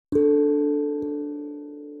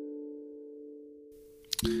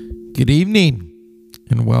Good evening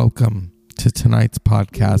and welcome to tonight's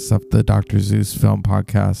podcast of the Dr. Zeus Film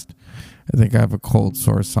Podcast. I think I have a cold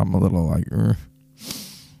sore, so I'm a little like,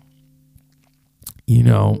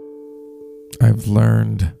 I've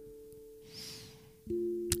learned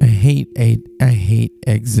I hate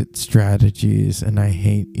exit strategies, and I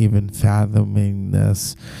hate even fathoming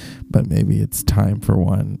this, but maybe it's time for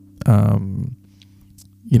one.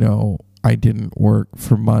 I didn't work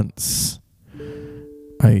for months.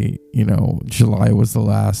 July was the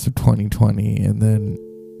last of 2020, and then,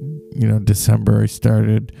 December I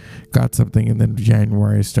got something, and then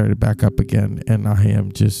January I started back up again, and I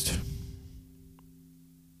am just,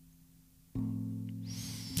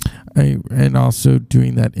 and also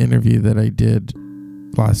doing that interview that I did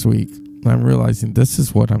last week, I'm realizing this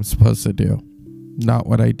is what I'm supposed to do, not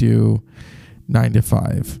what I do 9 to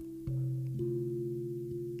 5.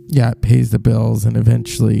 Yeah, it pays the bills, and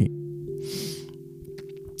eventually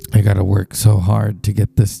I got to work so hard to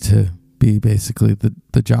get this to be basically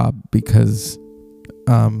the job because,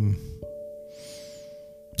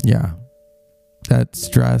 that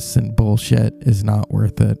stress and bullshit is not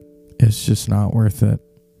worth it. It's just not worth it.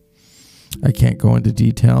 I can't go into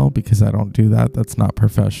detail because I don't do that. That's not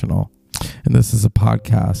professional. And this is a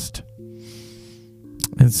podcast.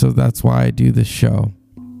 And so that's why I do this show,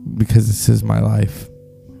 because this is my life.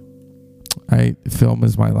 Film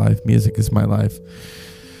is my life. Music is my life.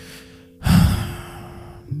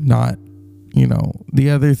 Not, the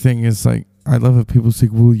other thing is like, I love it. People say,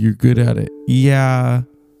 well, you're good at it. Yeah,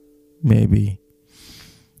 maybe.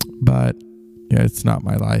 But yeah, it's not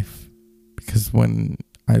my life, because when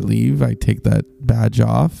I leave, I take that badge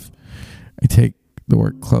off. I take the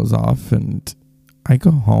work clothes off and I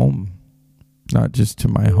go home, not just to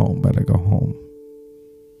my home, but I go home.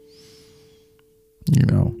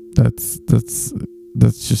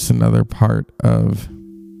 That's just another part of,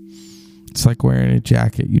 it's like wearing a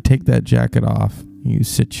jacket. You take that jacket off, you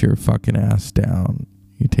sit your fucking ass down.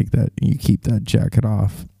 You keep that jacket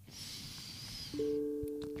off.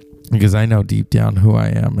 Because I know deep down who I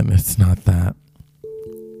am, and it's not that.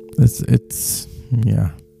 It's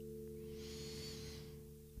yeah.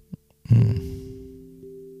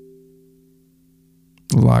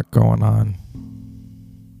 A lot going on.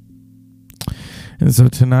 And so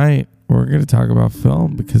tonight, we're going to talk about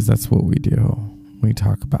film, because that's what we do. We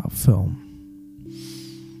talk about film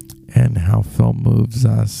and how film moves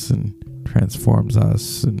us and transforms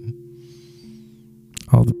us and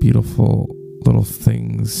all the beautiful little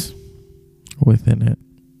things within it.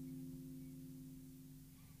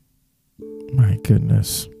 My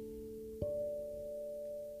goodness.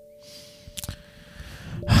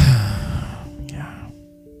 Yeah.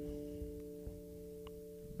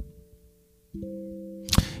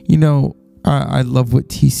 I love what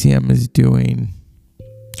TCM is doing.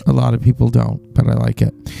 A lot of people don't, but I like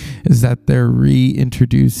it. Is that they're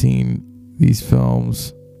reintroducing these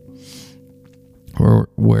films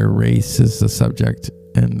where race is the subject,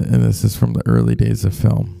 and this is from the early days of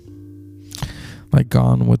film. Like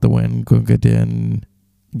Gone with the Wind, Gunga Din,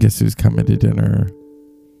 Guess Who's Coming to Dinner.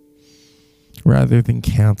 Rather than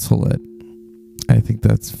cancel it, I think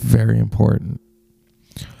that's very important.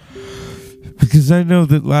 Because I know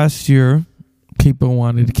that last year, people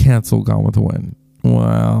wanted to cancel Gone with the Wind.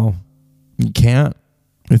 Well, you can't.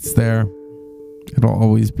 It's there. It'll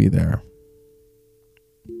always be there.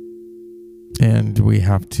 And we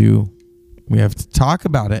have to talk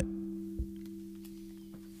about it.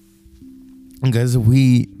 Because if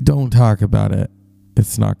we don't talk about it,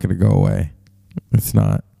 it's not going to go away. It's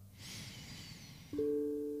not.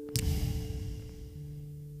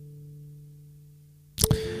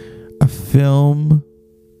 A film,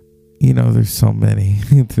 there's so many.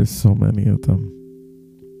 There's so many of them.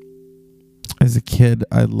 As a kid,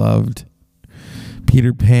 I loved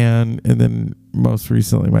Peter Pan, and then most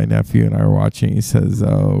recently my nephew and I were watching. He says,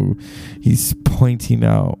 he's pointing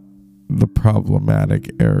out the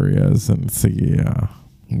problematic areas, and so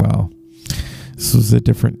this was a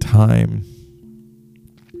different time.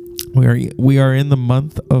 We are in the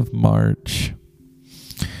month of March.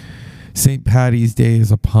 St. Paddy's Day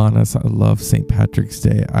is upon us. I love St. Patrick's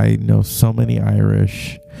Day. I know so many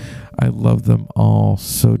Irish. I love them all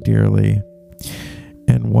so dearly.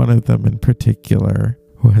 And one of them in particular,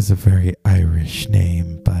 who has a very Irish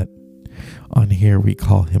name, but on here we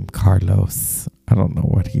call him Carlos. I don't know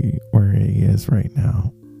where he is right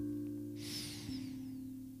now.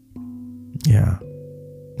 Yeah.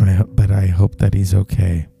 But I hope that he's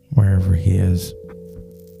okay wherever he is.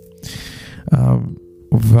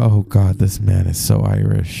 Oh God, this man is so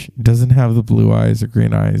Irish. He doesn't have the blue eyes or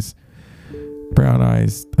green eyes, brown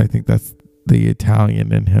eyes. I think that's the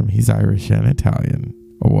Italian in him. He's Irish and Italian.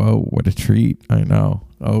 Whoa, what a treat. I know.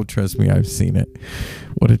 Oh, trust me, I've seen it.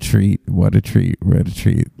 What a treat. What a treat. What a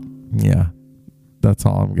treat. Yeah, that's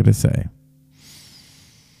all I'm going to say.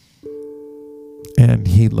 And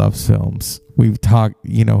he loves films. We've talked,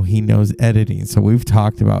 he knows editing. So we've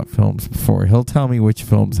talked about films before. He'll tell me which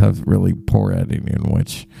films have really poor editing and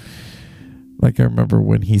which. Like I remember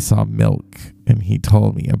when he saw Milk and he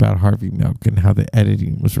told me about Harvey Milk and how the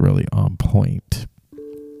editing was really on point.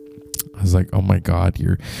 I was like, oh my God,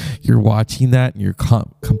 you're watching that and you're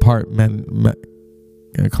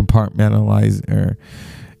compartmentalizing or,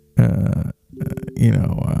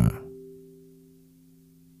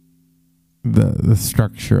 the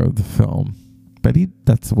structure of the film. But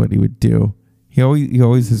that's what he would do. He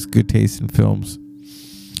always has good taste in films.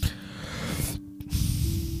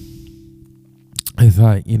 I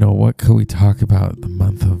thought, what could we talk about the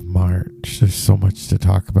month of March? There's so much to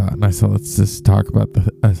talk about. And I said, let's just talk about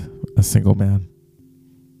a Single Man.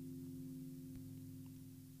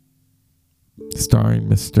 Starring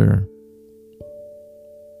Mr.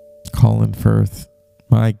 Colin Firth.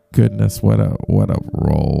 My goodness, what a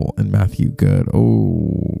role. And Matthew Good.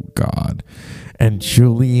 Oh, God. And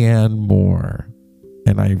Julianne Moore.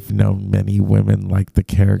 And I've known many women like the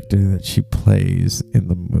character that she plays in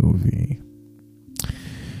the movie.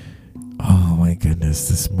 Oh my goodness,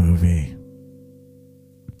 this movie.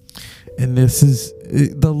 And this is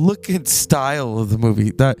the look and style of the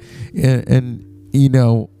movie.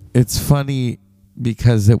 It's funny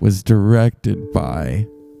because it was directed by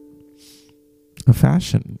a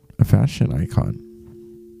fashion icon.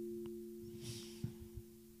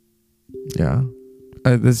 Yeah.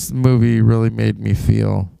 This movie really made me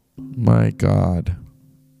feel, my God.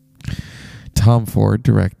 Tom Ford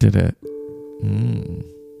directed it.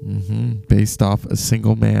 Based off A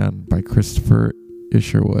Single Man by Christopher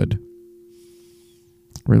Isherwood.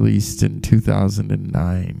 Released in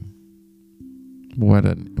 2009. What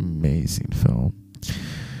an amazing film.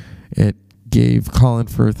 It gave Colin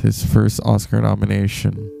Firth his first Oscar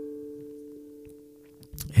nomination.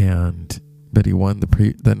 But he won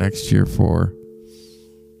the next year for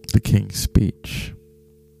The King's Speech.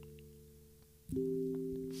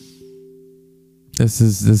 This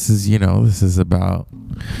is about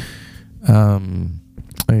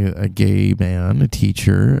a gay man, a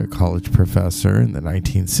teacher, a college professor in the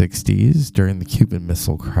 1960s during the Cuban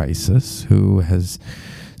Missile Crisis, who has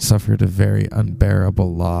suffered a very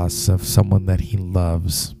unbearable loss of someone that he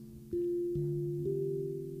loves.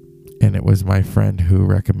 And it was my friend who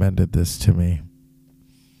recommended this to me.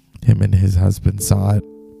 Him and his husband saw it.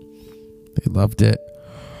 They loved it.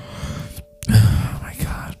 Oh my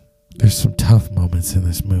God. There's some tough moments in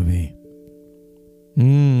this movie.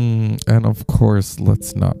 And of course,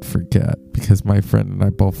 let's not forget, because my friend and I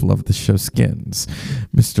both love the show Skins,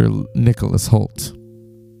 Mr. Nicholas Hoult.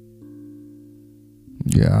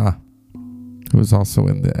 Yeah. Who was also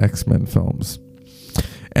in the X-Men films.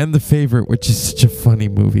 And The Favorite, which is such a funny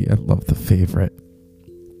movie. I love The Favorite.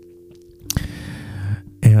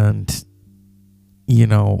 And,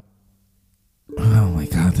 oh my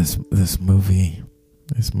God, this movie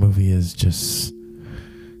is just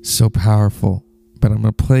so powerful. But I'm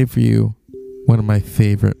going to play for you one of my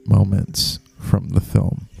favorite moments from the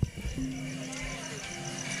film.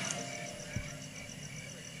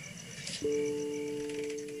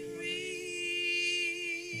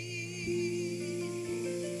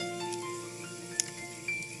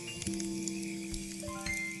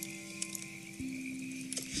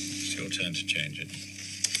 It's your turn to change it.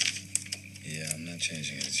 Yeah, I'm not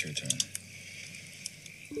changing it. It's your turn.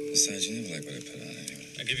 Besides, you never like what I put on anyway.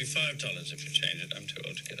 I'll give you $5 if you change it. I'm too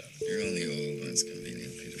old to get up. You're only old when it's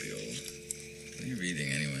convenient for you to be old. What are you reading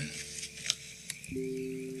anyway?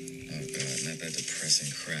 Oh, God, not that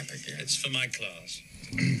depressing crap again. It's for my class.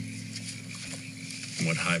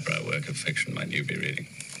 What highbrow work of fiction might you be reading?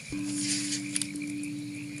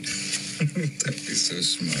 That'd be so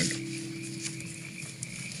smug.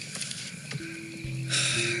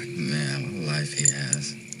 Man, what a life he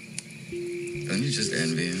has. Don't you just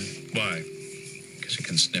envy him? Why? Because he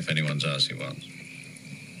can sniff anyone's ass he wants.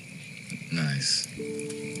 Nice.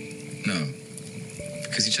 No.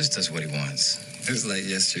 Because he just does what he wants. It was like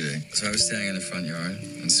yesterday. So I was standing in the front yard,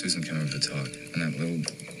 and Susan came over to talk. And that little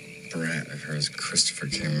brat of hers, Christopher,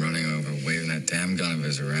 came running over, waving that damn gun of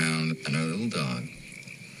his around. And our little dog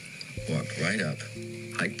walked right up,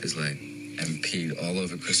 hiked his leg, and peed all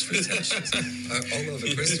over Christopher's tennis shoes. All over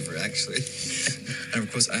Christopher, actually. And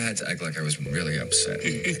of course, I had to act like I was really upset.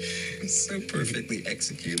 It's so perfectly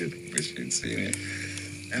executed. Wish you'd seen it.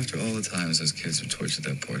 After all the times those kids have tortured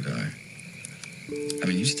that poor guy, I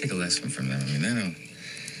mean, you should take a lesson from them. I mean,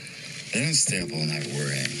 they don't stay up all night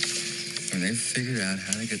worrying. I mean, they've figured out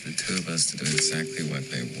how to get the two of us to do exactly what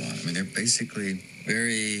they want. I mean, they're basically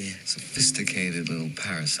very sophisticated little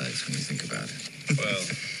parasites when you think about it. Well,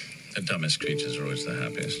 the dumbest creatures are always the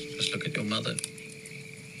happiest. Just look at your mother.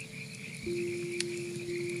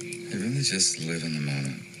 They really just live in the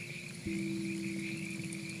moment.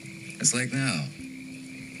 It's like now.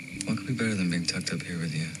 What could be better than being tucked up here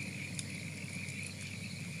with you?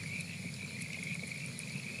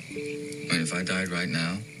 I mean, if I died right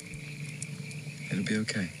now, it'd be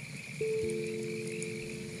okay.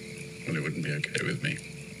 Well, it wouldn't be okay with me.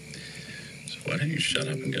 So why don't you shut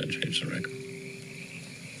up and go and change the record?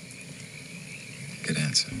 Good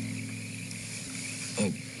answer.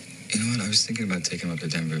 Oh, you know what? I was thinking about taking him up to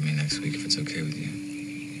Denver with me next week, if it's okay with you.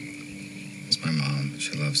 It's my mom.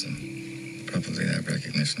 She loves him. Probably that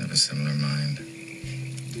recognition of a similar mind.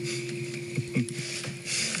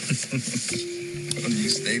 Well, you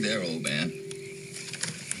stay there, old man.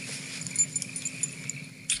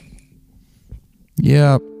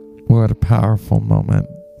 Yep. What a powerful moment.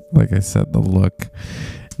 Like I said, the look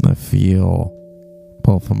and the feel,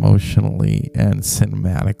 both emotionally and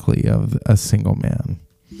cinematically, of a single man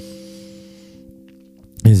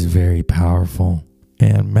is very powerful.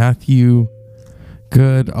 And Matthew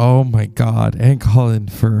Good, oh my God, and Colin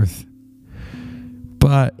Firth.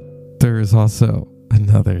 But there is also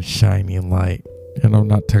another shining light. And I'm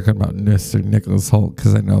not talking about Mr. Nicholas Hoult,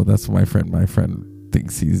 because I know that's my friend. My friend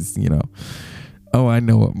thinks he's, oh, I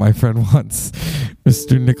know what my friend wants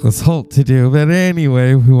Mr. Nicholas Hoult to do. But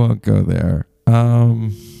anyway, we won't go there.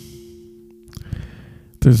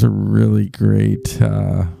 There's a really great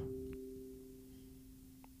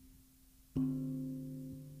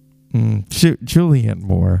Julianne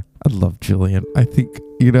Moore. I love Julianne. I think,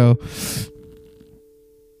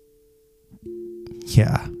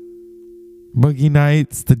 yeah. Boogie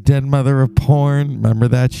Nights, the dead mother of porn. Remember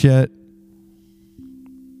that shit?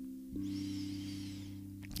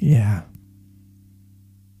 Yeah.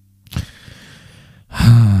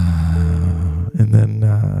 And then,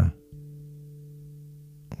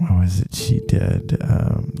 what was it she did?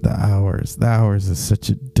 The Hours. The Hours is such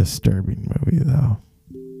a disturbing movie, though.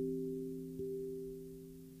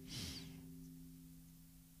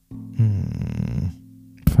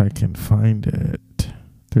 If I can find it.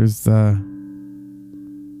 There's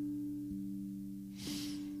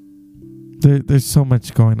there's so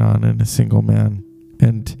much going on in A Single Man.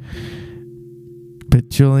 But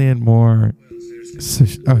Julianne Moore,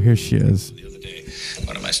 oh, here she is. The other day,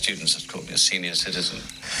 one of my students has called me a senior citizen.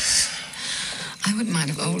 I wouldn't mind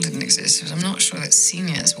if old didn't exist, but I'm not sure that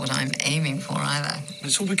senior is what I'm aiming for either.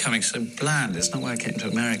 It's all becoming so bland. It's not why I came to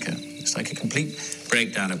America. It's like a complete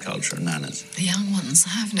breakdown of culture and manners. The young ones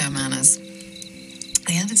have no manners.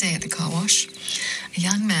 The other day at the car wash, a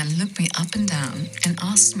young man looked me up and down and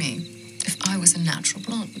asked me if I was a natural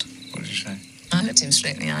blonde. What did you say? I looked him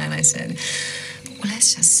straight in the eye and I said, well,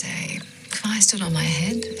 let's just say, if I stood on my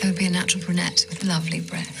head, I would be a natural brunette with lovely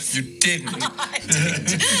breasts. You didn't. I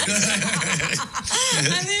did. And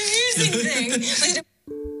the amusing thing was to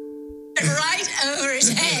right over his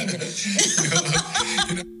head.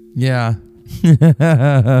 Yeah.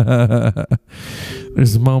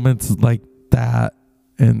 There's moments like that,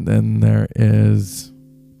 and then there is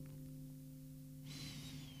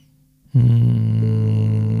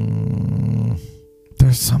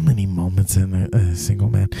there's so many moments in a Single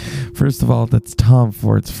Man. First of all, that's Tom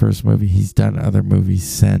Ford's first movie. He's done other movies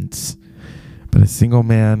since, but A Single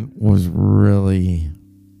Man was really,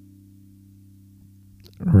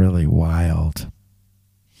 really wild.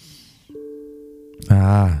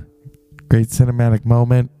 Great cinematic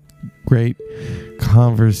moment, great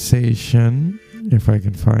conversation, if I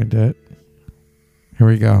can find it. Here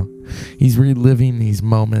we go. He's reliving these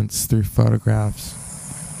moments through photographs.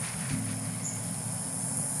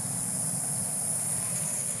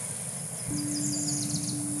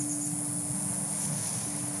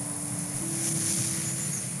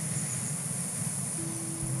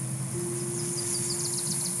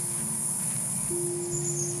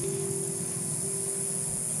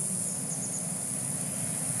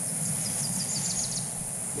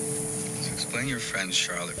 Explain your friend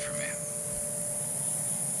Charlotte for me.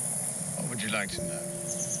 What would you like to know?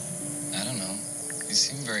 I don't know. You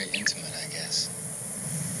seem very intimate, I guess.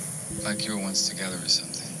 Like you were once together or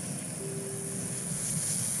something.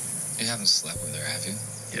 You haven't slept with her, have you?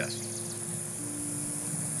 Yes.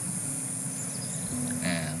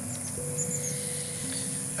 And?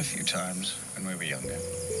 A few times when we were younger.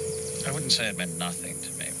 I wouldn't say it meant nothing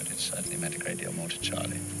to me, but it certainly meant a great deal more to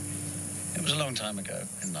Charlie. It was a long time ago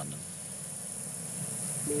in London.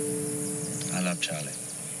 I love Charlie.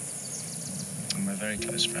 And we're very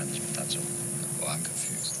close friends, but that's all. Well, I'm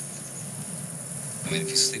confused. I mean, if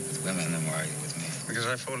you sleep with women, then why are you with me? Because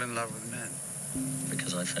I fall in love with men.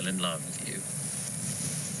 Because I fell in love with you.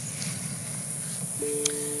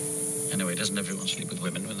 Anyway, doesn't everyone sleep with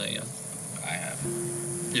women when they're young? I have.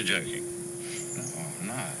 You're joking. No, I'm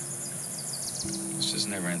not. It's just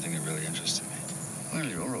never anything that really interested me. Well,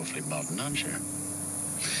 you're awfully modern, aren't you?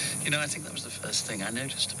 You know, I think that was the first thing I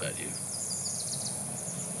noticed about you.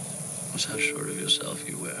 Was how sure of yourself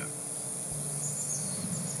you were.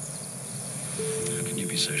 How can you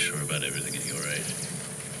be so sure about everything at your age?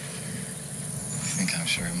 You think I'm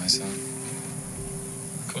sure of myself?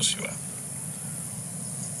 Of course you are.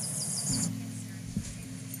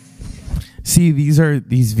 See, these are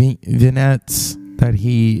these vignettes that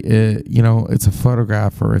he, it's a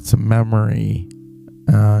photograph or it's a memory.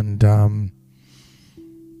 And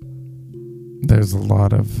there's a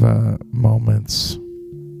lot of moments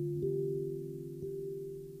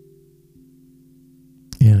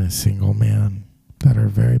in A Single Man that are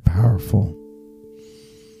very powerful.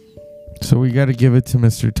 So we got to give it to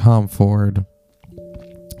Mr. Tom Ford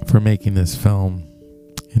for making this film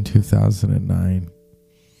in 2009.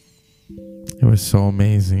 It was so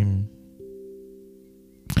amazing.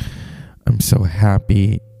 I'm so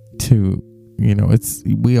happy to,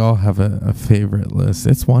 we all have a favorite list.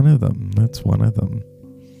 It's one of them. It's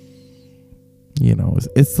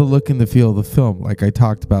the look and the feel of the film. Like I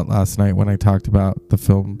talked about last night when I talked about the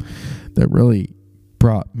film that really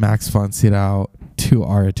brought Max von Sydow to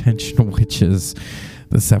our attention, which is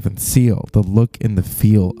The Seventh Seal. The look and the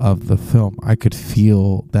feel of the film. I could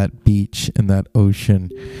feel that beach and that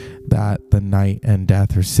ocean that the Knight and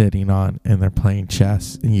Death are sitting on, and they're playing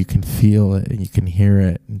chess, and you can feel it and you can hear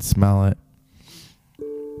it and smell it.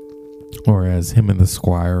 Or as him and the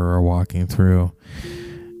squire are walking through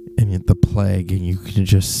and the plague, and you can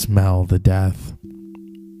just smell the death.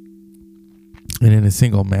 And in A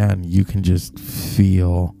Single Man, you can just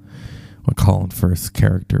feel what Colin Firth's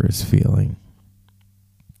character is feeling.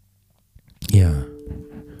 Yeah.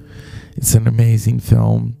 It's an amazing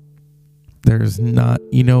film. There's not,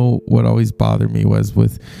 what always bothered me was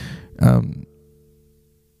with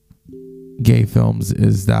gay films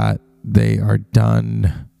is that they are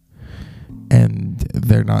done and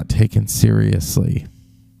they're not taken seriously.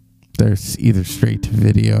 They're either straight to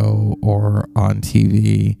video or on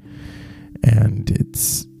TV.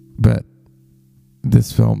 But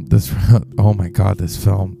this film, oh my God, this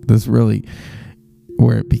really,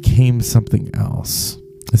 where it became something else.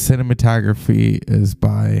 The cinematography is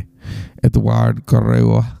by Edward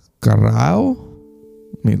Garau.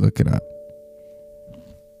 Let me look it up.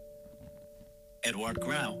 Edward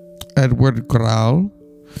Grau.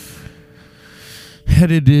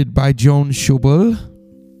 Edited by Joan Schubel.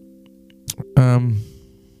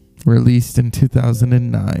 Released in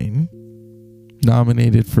 2009.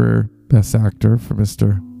 Nominated for Best Actor for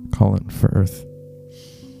Mr. Colin Firth.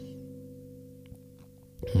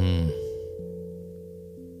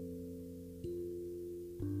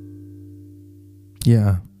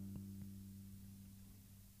 Yeah.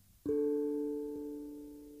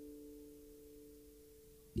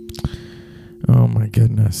 Oh my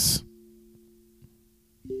goodness.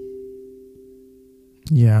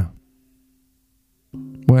 Yeah.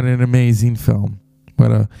 What an amazing film.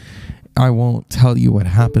 I won't tell you what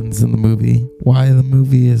happens in the movie, why the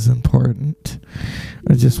movie is important.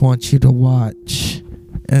 I just want you to watch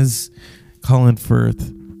as Colin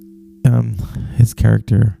Firth, his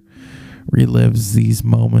character, relives these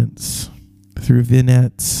moments through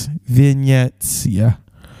vignettes, yeah,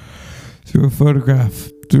 through a photograph,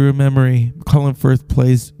 through a memory. Colin Firth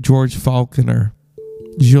plays George Falconer,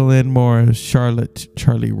 Julianne Moore as Charlotte,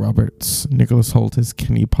 Charlie Roberts, Nicholas Hoult as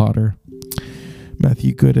Kenny Potter,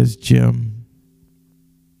 Matthew Good as Jim.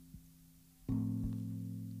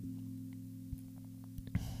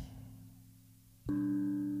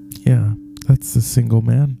 Yeah, that's The Single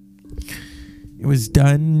Man. It was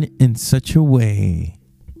done in such a way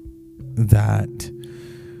that,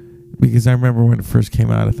 because I remember when it first came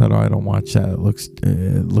out, I thought, I don't watch that. It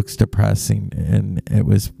looks depressing, and it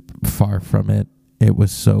was far from it. It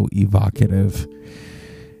was so evocative,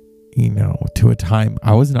 to a time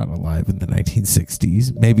I was not alive in the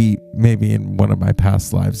 1960s. Maybe in one of my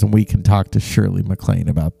past lives, and we can talk to Shirley MacLaine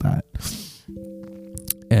about that.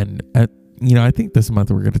 And I think this month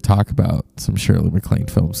we're going to talk about some Shirley MacLaine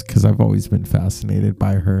films because I've always been fascinated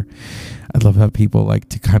by her. I love how people like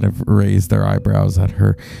to kind of raise their eyebrows at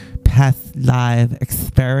her past live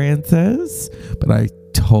experiences, but I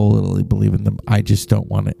totally believe in them. I just don't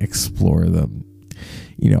want to explore them.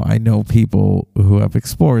 I know people who have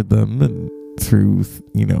explored them, and through,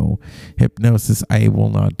 hypnosis. I will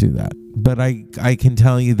not do that. But I can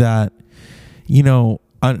tell you that, and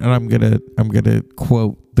I'm gonna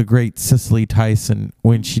quote the great Cicely Tyson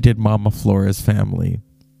when she did Mama Flora's Family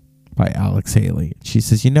by Alex Haley. She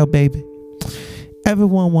says, baby,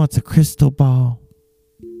 everyone wants a crystal ball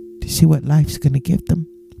to see what life's gonna give them,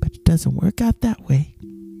 but it doesn't work out that way.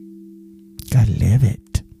 Gotta live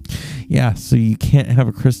it. Yeah, so you can't have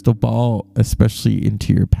a crystal ball, especially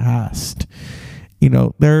into your past.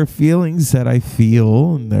 There are feelings that I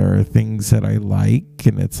feel, and there are things that I like,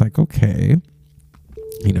 and it's like, okay,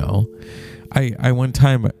 I one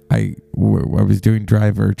time I was doing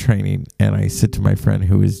driver training, and I said to my friend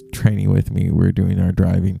who was training with me, we were doing our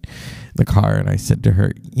driving in the car, and I said to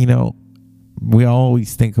her, we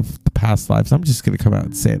always think of the past lives. I'm just going to come out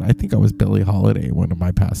and say it. I think I was Billie Holiday in one of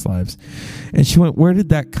my past lives. And she went, where did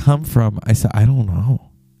that come from? I said, I don't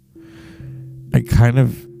know. I kind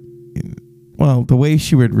of, the way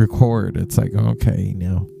she would record, it's like, okay,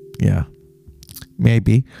 yeah,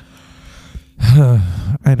 maybe.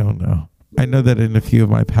 I don't know. I know that in a few of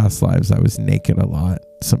my past lives, I was naked a lot.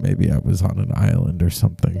 So maybe I was on an island or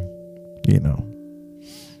something,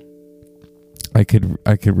 I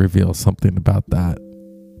could reveal something about that,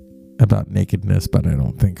 about nakedness, but I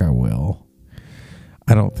don't think I will.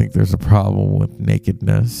 I don't think there's a problem with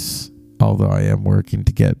nakedness, although I am working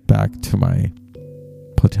to get back to my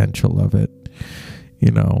potential of it.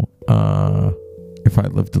 If I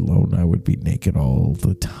lived alone, I would be naked all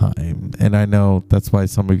the time. And I know that's why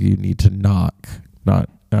some of you need to knock. I'm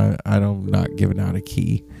not giving out a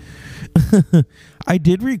key. I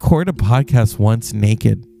did record a podcast once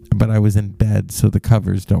naked, but I was in bed, so the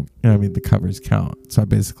covers the covers count. So I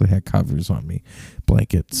basically had covers on me,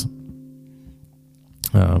 blankets.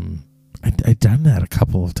 I've done that a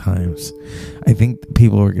couple of times. I think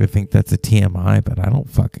people are going to think that's a TMI, but I don't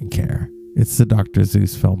fucking care. It's the Dr.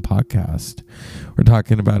 Zeus Film Podcast. We're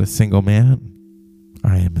talking about a single man.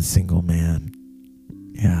 I am a single man.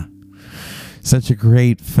 Yeah. Such a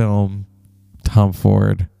great film. Tom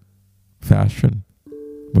Ford. Fashion.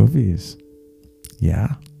 Movies.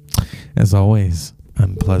 Yeah. As always,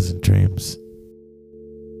 unpleasant dreams.